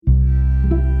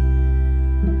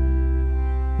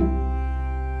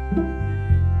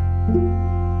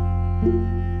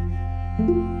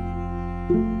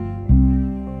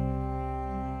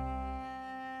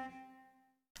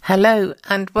Hello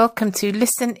and welcome to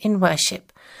Listen in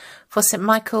Worship for St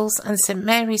Michael's and St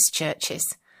Mary's Churches,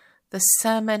 the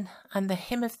sermon and the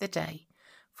hymn of the day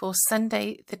for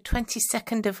Sunday the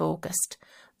 22nd of August,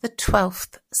 the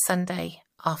 12th Sunday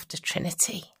after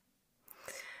Trinity.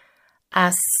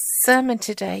 Our sermon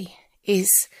today is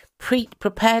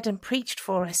prepared and preached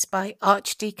for us by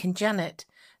Archdeacon Janet,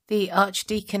 the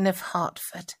Archdeacon of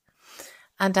Hertford,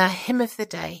 and our hymn of the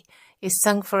day is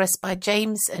sung for us by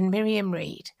James and Miriam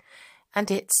Reed, and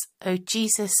it's, "O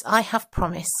Jesus, I have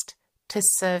promised to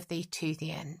serve thee to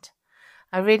the end."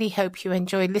 I really hope you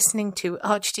enjoy listening to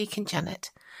Archdeacon Janet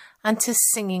and to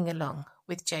singing along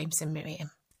with James and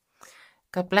Miriam.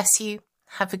 God bless you,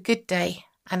 have a good day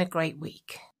and a great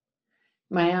week.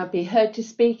 May I be heard to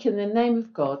speak in the name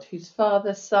of God, whose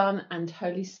Father, Son and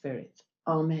Holy Spirit.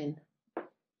 Amen.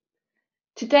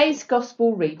 Today's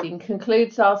Gospel reading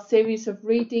concludes our series of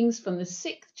readings from the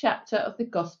 6th chapter of the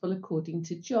Gospel according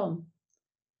to John.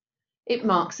 It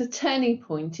marks a turning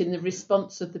point in the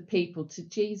response of the people to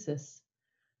Jesus,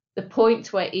 the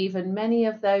point where even many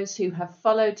of those who have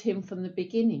followed him from the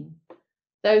beginning,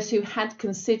 those who had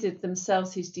considered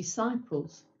themselves his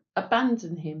disciples,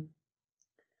 abandon him.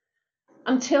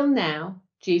 Until now,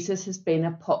 Jesus has been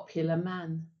a popular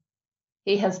man.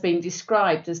 He has been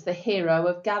described as the hero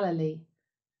of Galilee,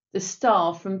 the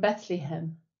star from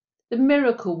Bethlehem, the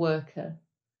miracle worker,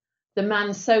 the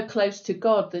man so close to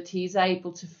God that he is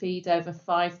able to feed over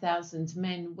 5,000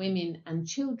 men, women and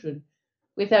children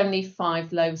with only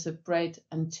 5 loaves of bread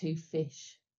and 2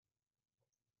 fish.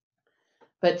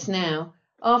 But now,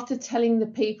 after telling the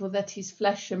people that his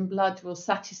flesh and blood will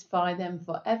satisfy them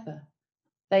forever,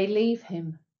 they leave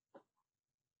him.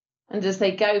 And as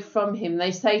they go from him,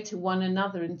 they say to one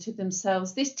another and to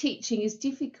themselves, "This teaching is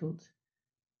difficult.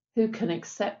 Who can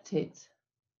accept it?"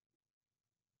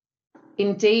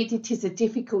 Indeed, it is a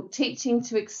difficult teaching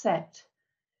to accept,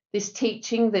 this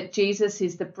teaching that Jesus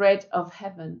is the bread of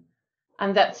heaven,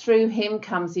 and that through him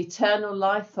comes eternal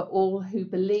life for all who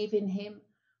believe in him,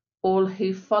 all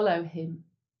who follow him.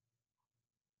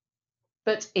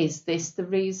 But is this the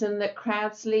reason that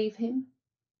crowds leave him?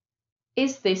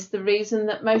 Is this the reason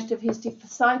that most of his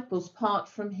disciples part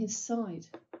from his side?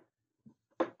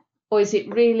 Or is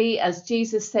it really, as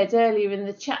Jesus said earlier in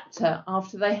the chapter,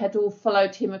 after they had all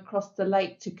followed him across the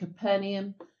lake to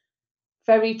Capernaum,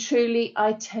 "Very truly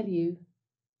I tell you,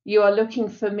 you are looking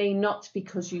for me not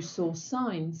because you saw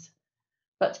signs,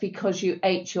 but because you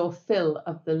ate your fill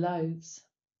of the loaves."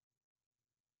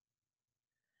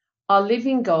 Our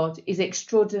living God is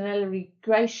extraordinarily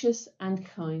gracious and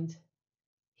kind.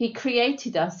 He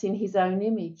created us in his own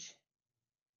image.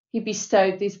 He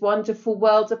bestowed this wonderful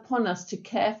world upon us to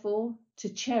care for, to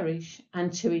cherish,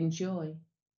 and to enjoy.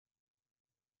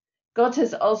 God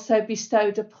has also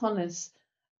bestowed upon us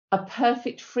a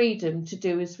perfect freedom to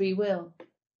do as we will,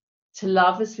 to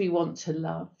love as we want to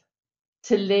love,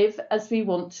 to live as we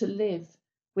want to live,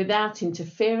 without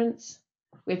interference,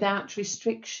 without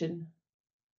restriction.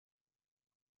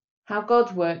 How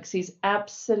God works is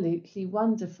absolutely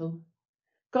wonderful.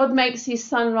 God makes his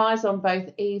sun rise on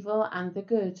both evil and the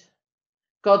good.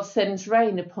 God sends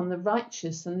rain upon the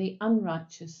righteous and the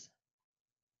unrighteous.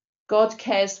 God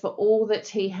cares for all that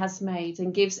he has made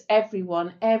and gives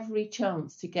everyone every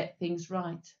chance to get things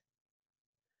right.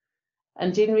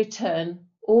 And in return,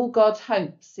 all God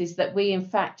hopes is that we in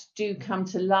fact do come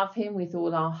to love him with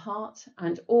all our heart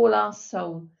and all our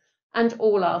soul and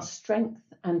all our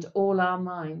strength and all our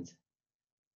mind,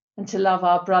 and to love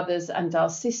our brothers and our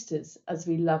sisters as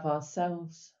we love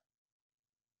ourselves.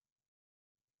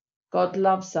 God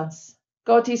loves us.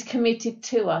 God is committed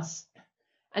to us.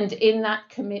 And in that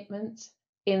commitment,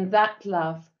 in that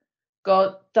love,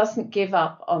 God doesn't give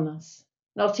up on us,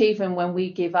 not even when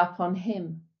we give up on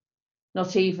him,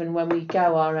 not even when we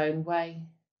go our own way.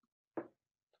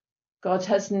 God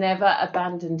has never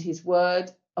abandoned his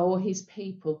word or his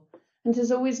people, and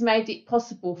has always made it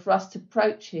possible for us to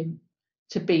approach him,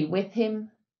 to be with him,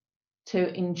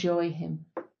 to enjoy him.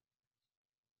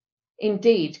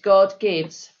 Indeed, God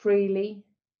gives freely,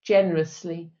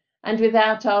 generously, and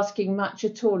without asking much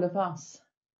at all of us,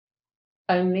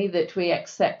 only that we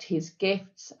accept his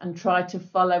gifts and try to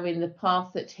follow in the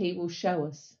path that he will show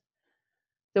us,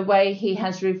 the way he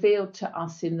has revealed to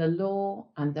us in the law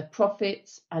and the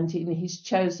prophets and in his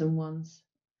chosen ones,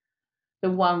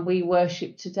 the one we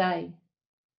worship today,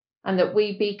 and that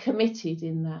we be committed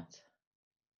in that.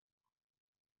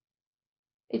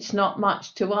 It's not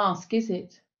much to ask, is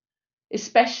it?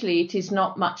 Especially it is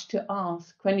not much to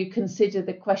ask when you consider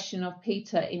the question of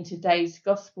Peter in today's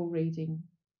Gospel reading.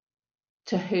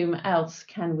 To whom else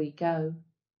can we go?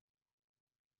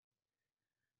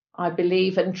 I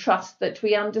believe and trust that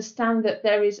we understand that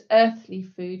there is earthly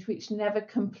food which never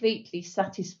completely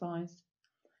satisfies,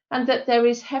 and that there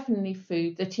is heavenly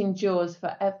food that endures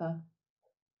forever.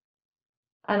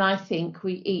 And I think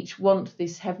we each want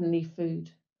this heavenly food.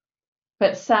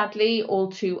 But sadly,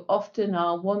 all too often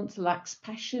our want lacks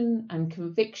passion and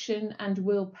conviction and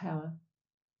willpower.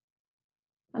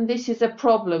 And this is a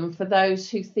problem for those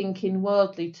who think in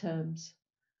worldly terms,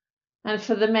 and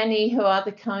for the many who are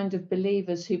the kind of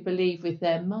believers who believe with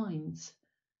their minds,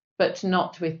 but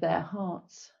not with their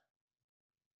hearts.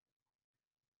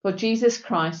 For Jesus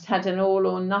Christ had an all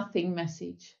or nothing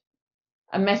message,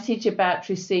 a message about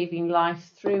receiving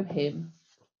life through him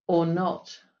or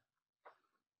not.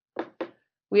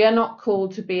 We are not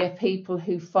called to be a people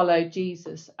who follow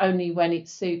Jesus only when it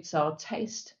suits our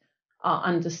taste, our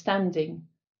understanding,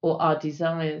 or our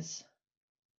desires.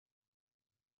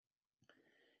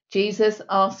 Jesus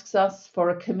asks us for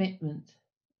a commitment.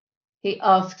 He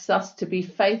asks us to be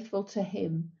faithful to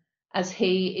him as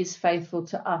he is faithful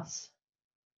to us,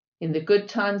 in the good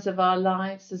times of our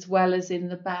lives as well as in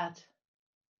the bad.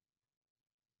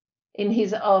 In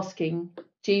his asking,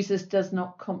 Jesus does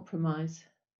not compromise.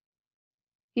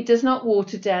 He does not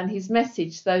water down his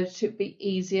message so that it be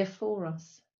easier for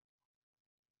us.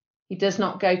 He does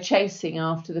not go chasing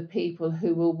after the people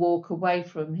who will walk away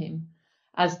from him,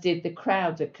 as did the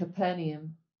crowd at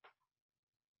Capernaum.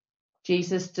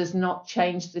 Jesus does not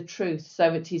change the truth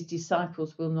so that his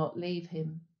disciples will not leave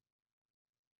him.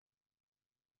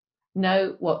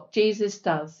 No, what Jesus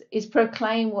does is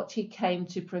proclaim what he came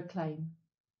to proclaim.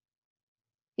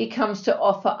 He comes to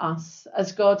offer us,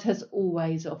 as God has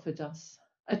always offered us,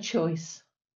 a choice.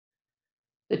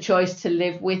 The choice to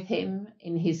live with him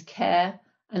in his care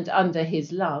and under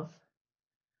his love,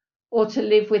 or to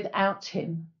live without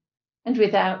him and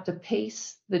without the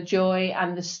peace, the joy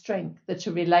and the strength that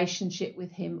a relationship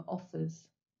with him offers.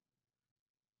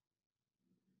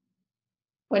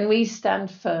 When we stand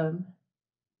firm,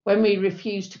 when we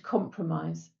refuse to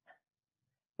compromise,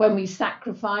 when we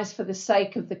sacrifice for the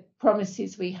sake of the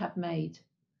promises we have made,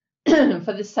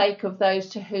 for the sake of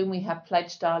those to whom we have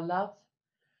pledged our love,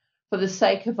 for the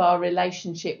sake of our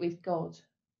relationship with God.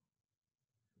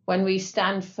 When we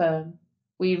stand firm,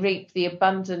 we reap the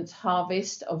abundant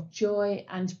harvest of joy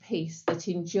and peace that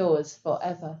endures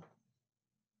forever.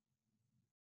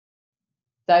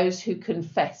 Those who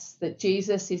confess that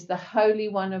Jesus is the Holy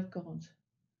One of God,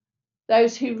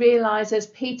 those who realize, as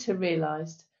Peter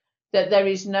realized, that there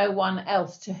is no one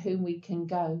else to whom we can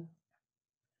go,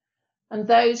 and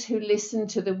those who listen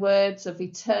to the words of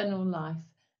eternal life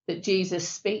that Jesus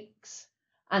speaks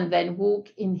and then walk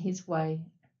in his way,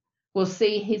 will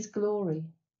see his glory.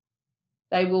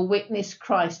 They will witness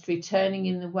Christ returning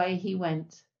in the way he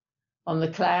went, on the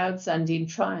clouds and in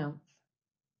triumph,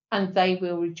 and they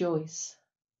will rejoice.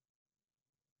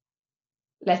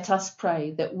 Let us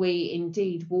pray that we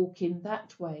indeed walk in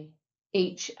that way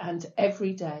each and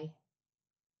every day.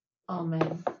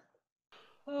 Amen.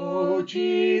 O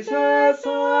Jesus,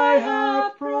 I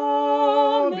have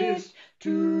promised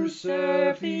to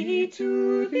serve thee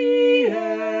to the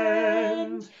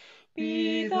end.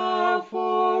 Be thou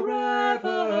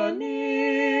forever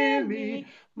near me,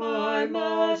 my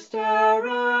Master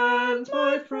and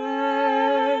my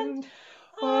friend.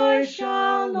 I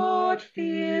shall not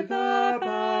fear the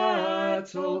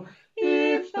battle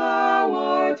if thou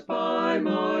art by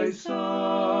my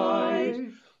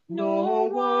side, nor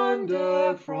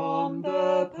wander from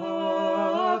the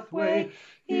pathway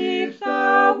if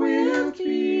thou wilt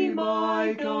be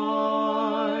my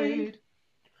guide.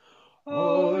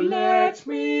 Oh, let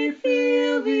me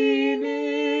feel thee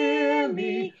near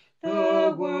me,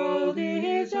 the world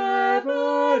is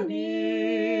ever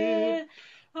near.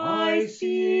 I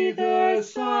see the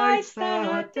sights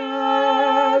that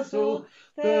dazzle,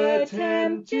 the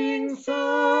tempting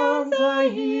sounds I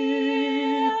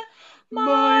hear.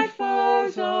 My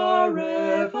foes are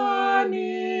ever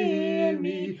near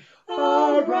me,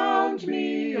 around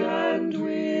me and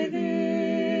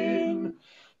within.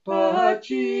 But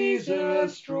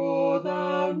Jesus, draw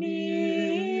thou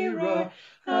nearer,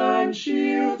 and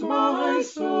shield my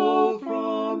soul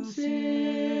from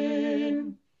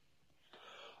sin.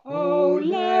 Oh,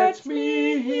 let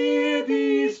me hear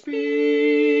thee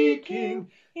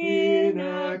speaking in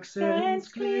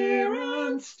accents clear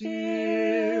and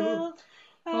still,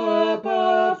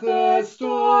 above the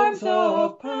storms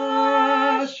of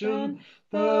passion,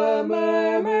 the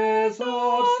murmurs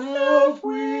of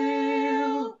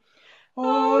self-will.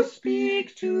 Oh,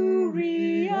 speak to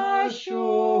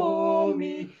reassure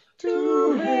me,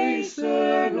 to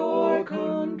hasten or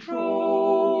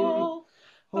control.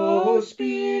 Oh,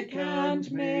 speak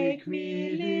and make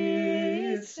me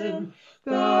listen,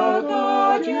 thou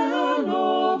guardian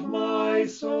of my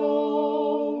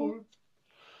soul.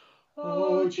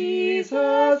 O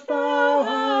Jesus, thou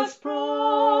hast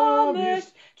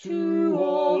promised to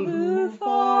all who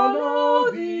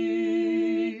follow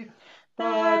thee,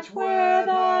 that where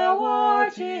thou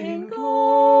art in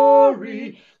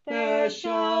glory, there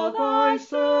shall thy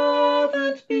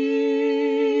servant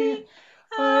be.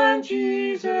 And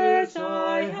Jesus,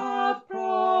 I have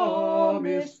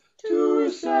promised to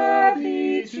serve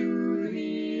thee to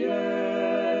the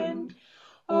end.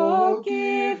 Oh,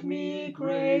 give me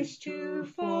grace to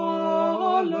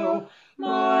follow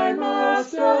my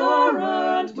Master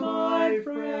and my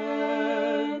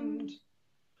friend.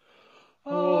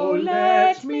 Oh,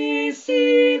 let me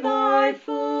see thy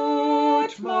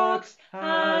footmarks,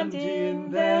 and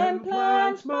in them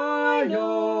plant my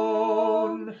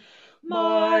own.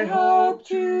 My hope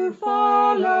to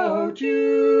follow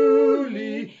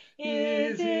duly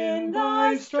is in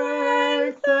thy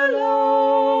strength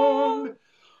alone.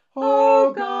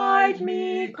 Oh, guide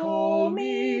me, call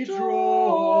me,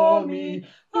 draw me,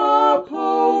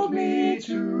 uphold me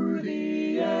to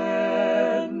the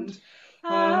end,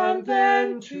 and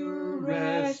then to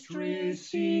rest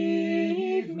receive